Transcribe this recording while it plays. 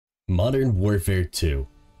Modern Warfare 2,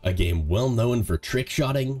 a game well known for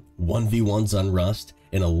trick-shotting, 1v1s on Rust,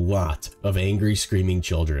 and a lot of angry screaming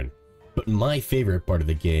children. But my favorite part of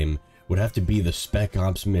the game would have to be the Spec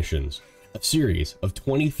Ops missions, a series of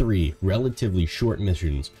 23 relatively short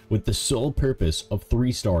missions with the sole purpose of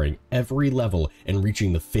 3-starring every level and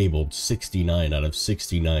reaching the fabled 69 out of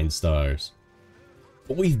 69 stars.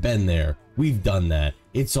 But we've been there, we've done that,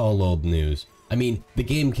 it's all old news. I mean, the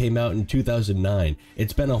game came out in 2009.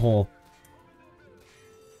 It's been a whole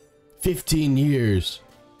 15 years.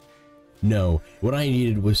 No, what I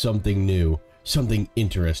needed was something new, something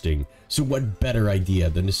interesting. So what better idea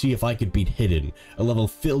than to see if I could beat Hidden, a level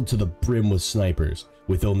filled to the brim with snipers,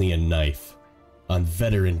 with only a knife, on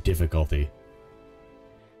veteran difficulty.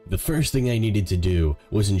 The first thing I needed to do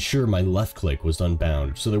was ensure my left click was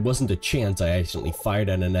unbound, so there wasn't a chance I accidentally fired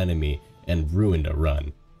at an enemy and ruined a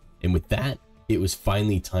run. And with that, it was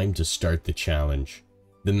finally time to start the challenge.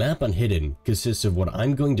 The map on Hidden consists of what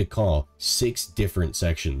I'm going to call 6 different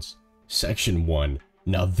sections. Section 1.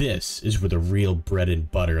 Now this is where the real bread and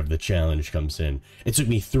butter of the challenge comes in. It took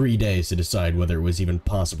me 3 days to decide whether it was even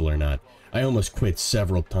possible or not. I almost quit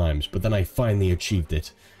several times, but then I finally achieved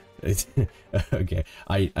it. Okay,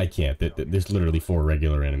 I can't. There's literally 4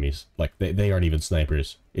 regular enemies. Like, they aren't even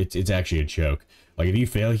snipers. It's actually a joke. Like, if you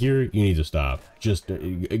fail here, you need to stop. Just go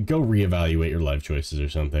reevaluate your life choices or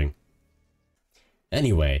something.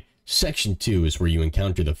 Anyway, Section 2 is where you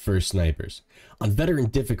encounter the first snipers. On veteran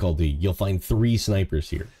difficulty, you'll find 3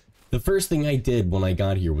 snipers here. The first thing I did when I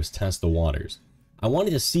got here was test the waters. I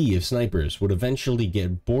wanted to see if snipers would eventually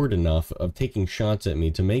get bored enough of taking shots at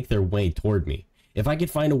me to make their way toward me. If I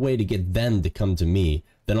could find a way to get them to come to me,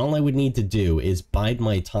 then all I would need to do is bide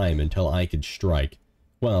my time until I could strike.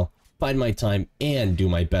 Well, bide my time and do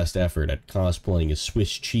my best effort at cosplaying as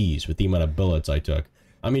Swiss cheese with the amount of bullets I took.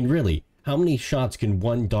 I mean, really, how many shots can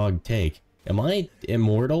one dog take? Am I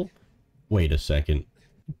immortal? Wait a second.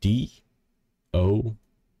 D-O-G.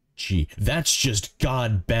 That's just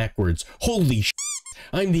God backwards. Holy sh**.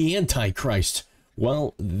 I'm the Antichrist.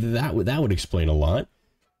 Well, that would explain a lot.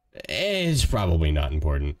 It's probably not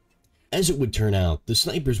important. As it would turn out, the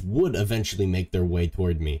snipers would eventually make their way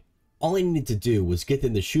toward me. All I needed to do was get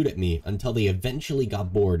them to shoot at me until they eventually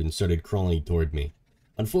got bored and started crawling toward me.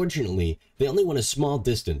 Unfortunately, they only went a small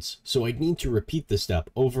distance, so I'd need to repeat the step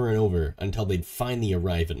over and over until they'd finally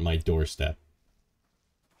arrive at my doorstep.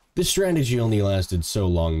 This strategy only lasted so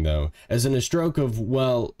long though, as in a stroke of,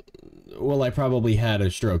 well, I probably had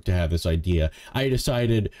a stroke to have this idea. I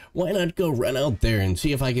decided, why not go run out there and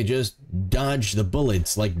see if I could just dodge the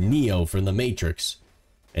bullets like Neo from the Matrix.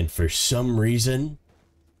 And for some reason,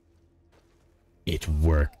 it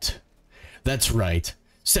worked. That's right.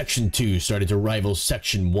 Section 2 started to rival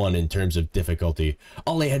Section 1 in terms of difficulty.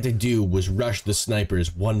 All I had to do was rush the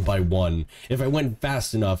snipers one by one. If I went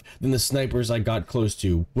fast enough, then the snipers I got close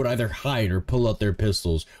to would either hide or pull out their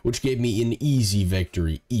pistols, which gave me an easy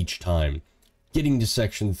victory each time. Getting to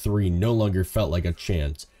Section 3 no longer felt like a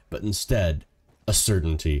chance, but instead, a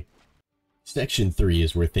certainty. Section 3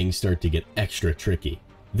 is where things start to get extra tricky.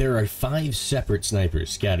 There are 5 separate snipers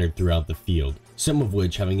scattered throughout the field, some of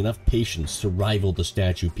which having enough patience to rival the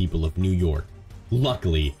statue people of New York.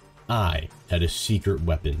 Luckily, I had a secret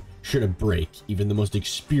weapon, sure to break even the most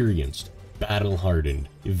experienced, battle-hardened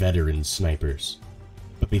veteran snipers.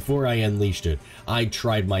 But before I unleashed it, I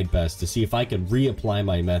tried my best to see if I could reapply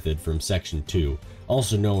my method from Section 2,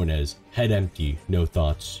 also known as head empty, no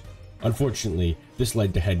thoughts. Unfortunately, this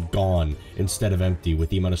led to head gone instead of empty with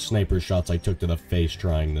the amount of sniper shots I took to the face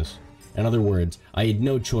trying this. In other words, I had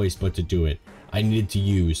no choice but to do it. I needed to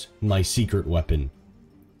use my secret weapon.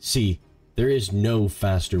 See, there is no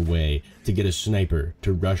faster way to get a sniper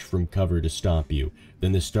to rush from cover to stop you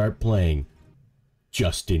than to start playing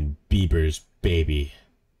Justin Bieber's Baby.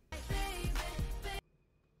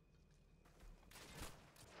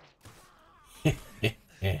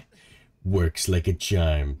 Works like a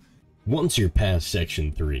charm. Once you're past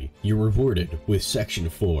Section 3, you're rewarded with Section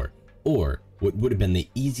 4, or what would have been the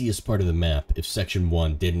easiest part of the map if Section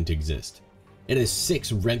 1 didn't exist. It has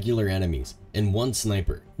 6 regular enemies and 1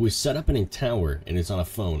 sniper who is set up in a tower and is on a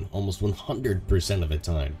phone almost 100% of the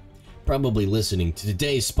time. Probably listening to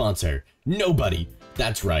today's sponsor, Nobody.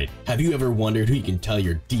 That's right, have you ever wondered who you can tell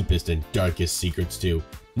your deepest and darkest secrets to?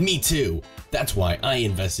 Me too! That's why I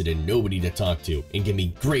invested in Nobody to talk to and give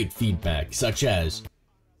me great feedback such as,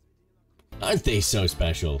 aren't they so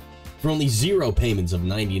special? For only 0 payments of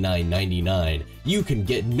 $99.99, you can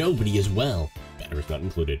get Nobody as well. Batteries not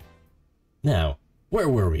included. Now, where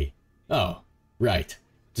were we? Oh, right.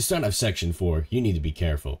 To start off Section 4, you need to be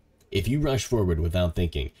careful. If you rush forward without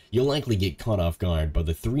thinking, you'll likely get caught off guard by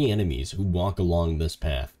the 3 enemies who walk along this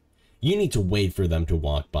path. You need to wait for them to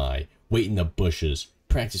walk by, wait in the bushes,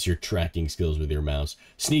 practice your tracking skills with your mouse,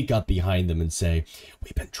 sneak up behind them and say,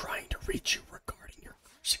 "We've been trying to reach you regarding your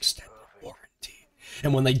car's extended warranty."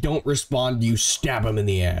 And when they don't respond, you stab them in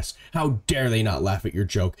the ass. How dare they not laugh at your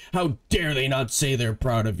joke? How dare they not say they're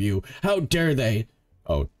proud of you? How dare they...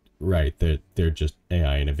 Oh, right, they're just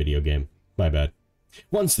AI in a video game. My bad.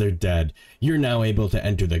 Once they're dead, you're now able to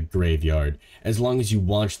enter the graveyard. As long as you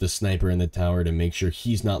watch the sniper in the tower to make sure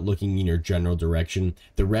he's not looking in your general direction,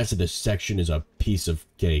 the rest of the section is a piece of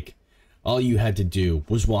cake. All you had to do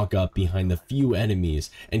was walk up behind the few enemies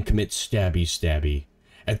and commit stabby.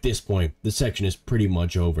 At this point, the section is pretty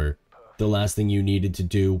much over. The last thing you needed to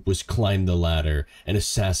do was climb the ladder and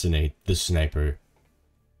assassinate the sniper.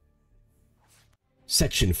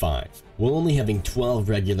 Section 5. While only having 12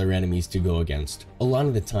 regular enemies to go against, a lot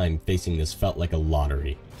of the time facing this felt like a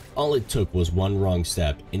lottery. All it took was one wrong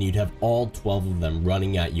step and you'd have all 12 of them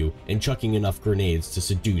running at you and chucking enough grenades to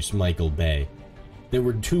seduce Michael Bay. There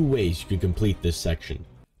were 2 ways you could complete this section.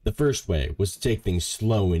 The first way was to take things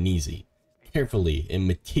slow and easy. Carefully and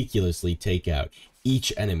meticulously take out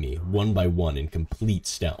each enemy one by one in complete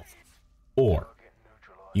stealth. Or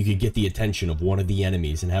you could get the attention of one of the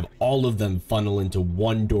enemies and have all of them funnel into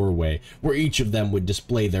one doorway where each of them would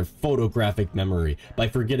display their photographic memory by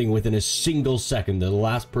forgetting within a single second that the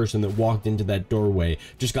last person that walked into that doorway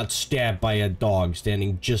just got stabbed by a dog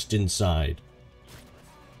standing just inside.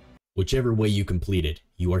 Whichever way you complete it,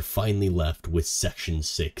 you are finally left with Section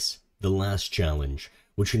 6, the last challenge,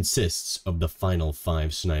 which consists of the final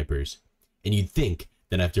 5 snipers. And you'd think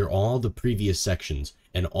that after all the previous sections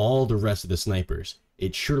and all the rest of the snipers,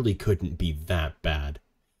 it surely couldn't be that bad.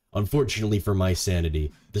 Unfortunately for my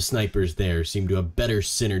sanity, the snipers there seem to have better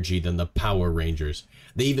synergy than the Power Rangers.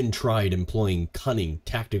 They even tried employing cunning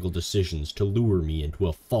tactical decisions to lure me into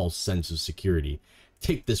a false sense of security.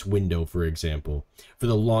 Take this window, for example. For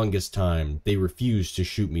the longest time, they refused to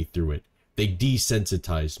shoot me through it. They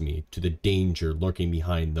desensitized me to the danger lurking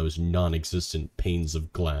behind those non-existent panes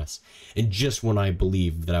of glass. And just when I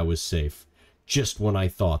believed that I was safe, just when I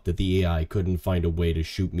thought that the AI couldn't find a way to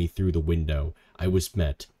shoot me through the window, I was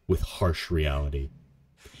met with harsh reality.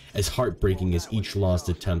 As heartbreaking as each lost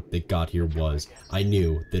attempt that got here was, I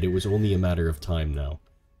knew that it was only a matter of time now.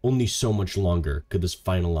 Only so much longer could this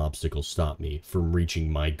final obstacle stop me from reaching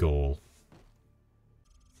my goal.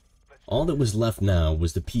 All that was left now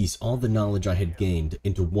was to piece all the knowledge I had gained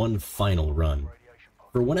into one final run.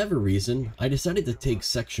 For whatever reason, I decided to take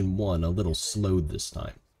Section 1 a little slow this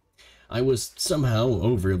time. I was somehow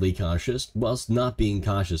overly cautious, whilst not being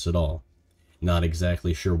cautious at all. Not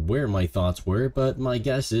exactly sure where my thoughts were, but my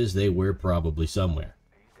guess is they were probably somewhere.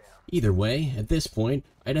 Either way, at this point,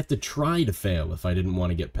 I'd have to try to fail if I didn't want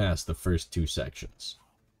to get past the first 2 sections.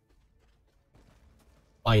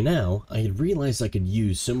 By now, I had realized I could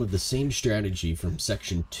use some of the same strategy from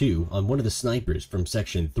Section 2 on one of the snipers from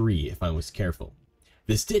Section 3 if I was careful.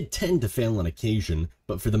 This did tend to fail on occasion,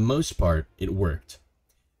 but for the most part, it worked.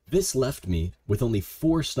 This left me with only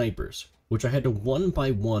 4 snipers, which I had to one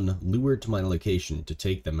by one lure to my location to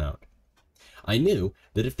take them out. I knew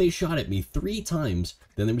that if they shot at me 3 times,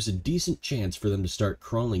 then there was a decent chance for them to start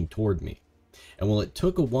crawling toward me. And while it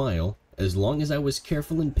took a while, as long as I was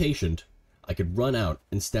careful and patient, I could run out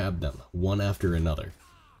and stab them one after another.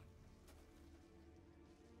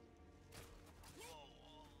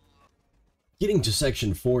 Getting to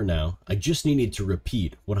Section 4 now, I just needed to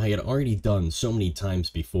repeat what I had already done so many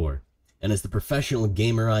times before. And as the professional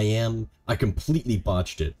gamer I am, I completely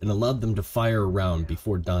botched it and allowed them to fire around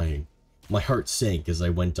before dying. My heart sank as I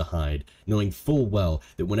went to hide, knowing full well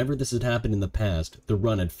that whenever this had happened in the past, the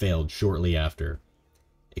run had failed shortly after.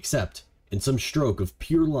 Except, in some stroke of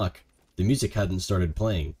pure luck, the music hadn't started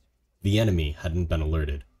playing. The enemy hadn't been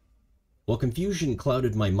alerted. While confusion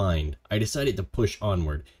clouded my mind, I decided to push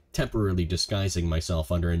onward, temporarily disguising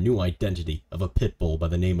myself under a new identity of a pit bull by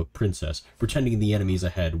the name of Princess, pretending the enemies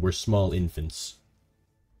ahead were small infants.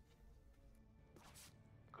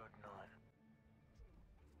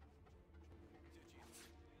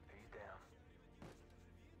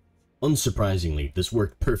 Unsurprisingly, this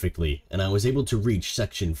worked perfectly, and I was able to reach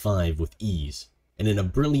Section 5 with ease. And in a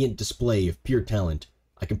brilliant display of pure talent,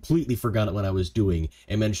 I completely forgot what I was doing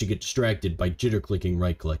and managed to get distracted by jitter-clicking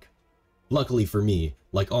right-click. Luckily for me,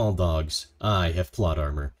 like all dogs, I have plot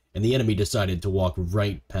armor, and the enemy decided to walk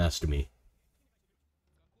right past me.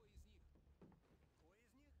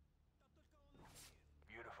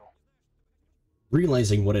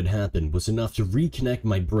 Realizing what had happened was enough to reconnect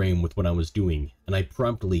my brain with what I was doing, and I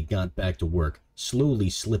promptly got back to work, slowly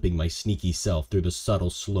slipping my sneaky self through the subtle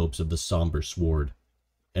slopes of the somber sward.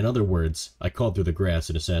 In other words, I crawled through the grass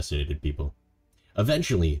and assassinated people.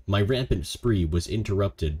 Eventually, my rampant spree was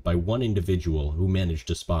interrupted by one individual who managed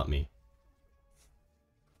to spot me.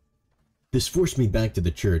 This forced me back to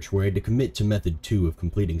the church, where I had to commit to method 2 of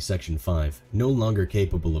completing section 5, no longer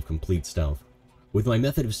capable of complete stealth. With my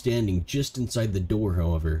method of standing just inside the door,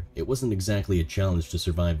 however, it wasn't exactly a challenge to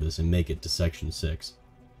survive this and make it to section 6.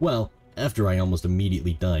 Well, after I almost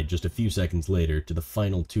immediately died just a few seconds later to the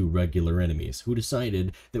final 2 regular enemies, who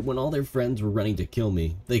decided that when all their friends were running to kill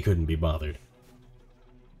me, they couldn't be bothered.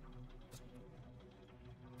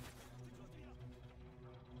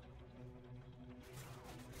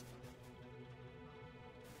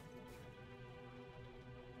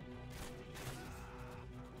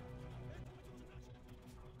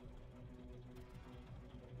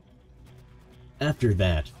 After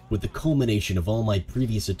that, with the culmination of all my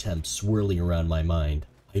previous attempts swirling around my mind,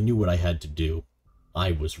 I knew what I had to do.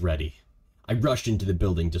 I was ready. I rushed into the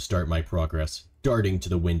building to start my progress, darting to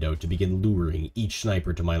the window to begin luring each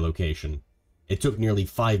sniper to my location. It took nearly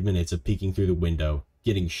 5 minutes of peeking through the window,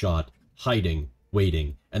 getting shot, hiding,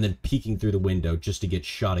 waiting, and then peeking through the window just to get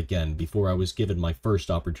shot again before I was given my first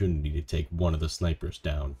opportunity to take one of the snipers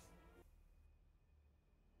down.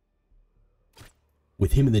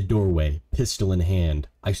 With him in the doorway, pistol in hand,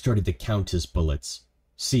 I started to count his bullets.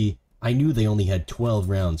 See, I knew they only had 12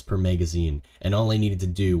 rounds per magazine, and all I needed to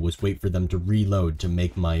do was wait for them to reload to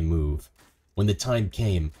make my move. When the time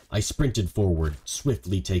came, I sprinted forward,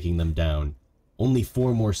 swiftly taking them down. Only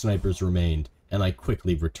 4 more snipers remained, and I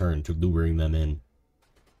quickly returned to luring them in.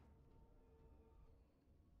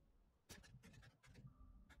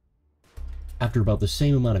 After about the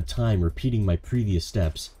same amount of time repeating my previous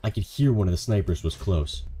steps, I could hear one of the snipers was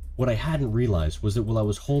close. What I hadn't realized was that while I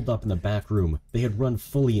was holed up in the back room, they had run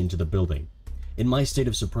fully into the building. In my state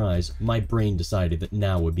of surprise, my brain decided that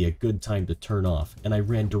now would be a good time to turn off, and I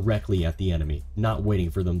ran directly at the enemy, not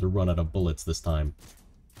waiting for them to run out of bullets this time.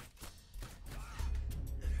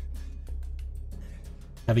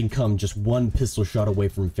 Having come just one pistol shot away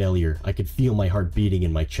from failure, I could feel my heart beating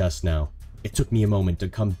in my chest now. It took me a moment to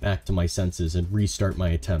come back to my senses and restart my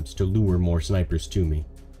attempts to lure more snipers to me.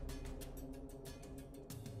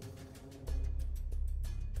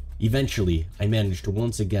 Eventually, I managed to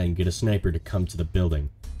once again get a sniper to come to the building,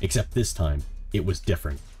 except this time, it was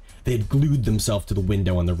different. They had glued themselves to the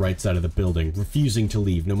window on the right side of the building, refusing to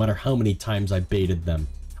leave no matter how many times I baited them.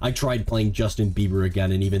 I tried playing Justin Bieber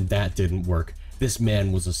again, and even that didn't work. This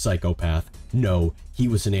man was a psychopath. No, he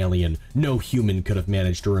was an alien. No human could have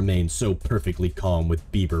managed to remain so perfectly calm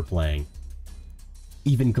with Bieber playing.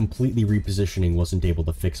 Even completely repositioning wasn't able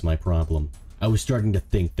to fix my problem. I was starting to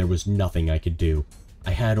think there was nothing I could do.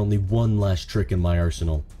 I had only one last trick in my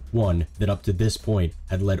arsenal, one that up to this point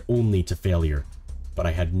had led only to failure, but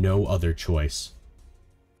I had no other choice.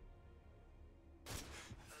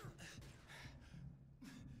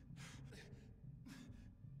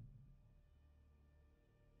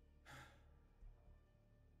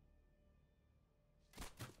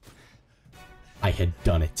 I had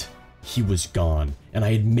done it. He was gone, and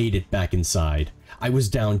I had made it back inside. I was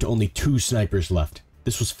down to only 2 snipers left.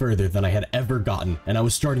 This was further than I had ever gotten, and I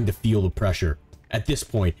was starting to feel the pressure. At this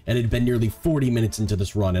point, it had been nearly 40 minutes into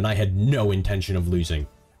this run, and I had no intention of losing.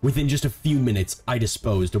 Within just a few minutes, I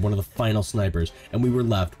disposed of one of the final snipers, and we were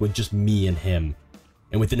left with just me and him.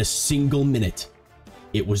 And within a single minute,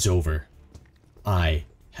 it was over. I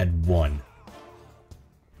had won.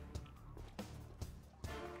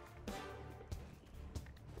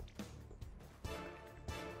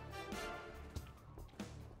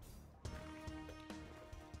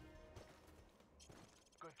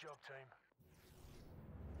 Good job, team.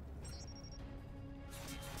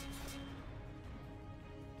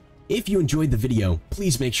 If you enjoyed the video,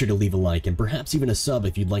 please make sure to leave a like and perhaps even a sub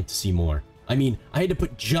if you'd like to see more. I mean, I had to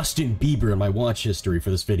put Justin Bieber in my watch history for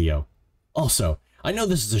this video. Also, I know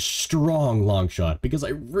this is a strong long shot because I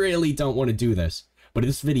really don't want to do this, but if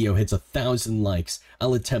this video hits 1,000 likes,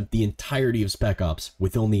 I'll attempt the entirety of Spec Ops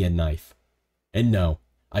with only a knife. And no,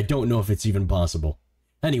 I don't know if it's even possible.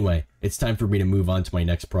 Anyway, it's time for me to move on to my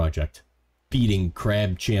next project. Beating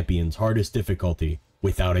Crab Champion's hardest difficulty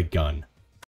without a gun.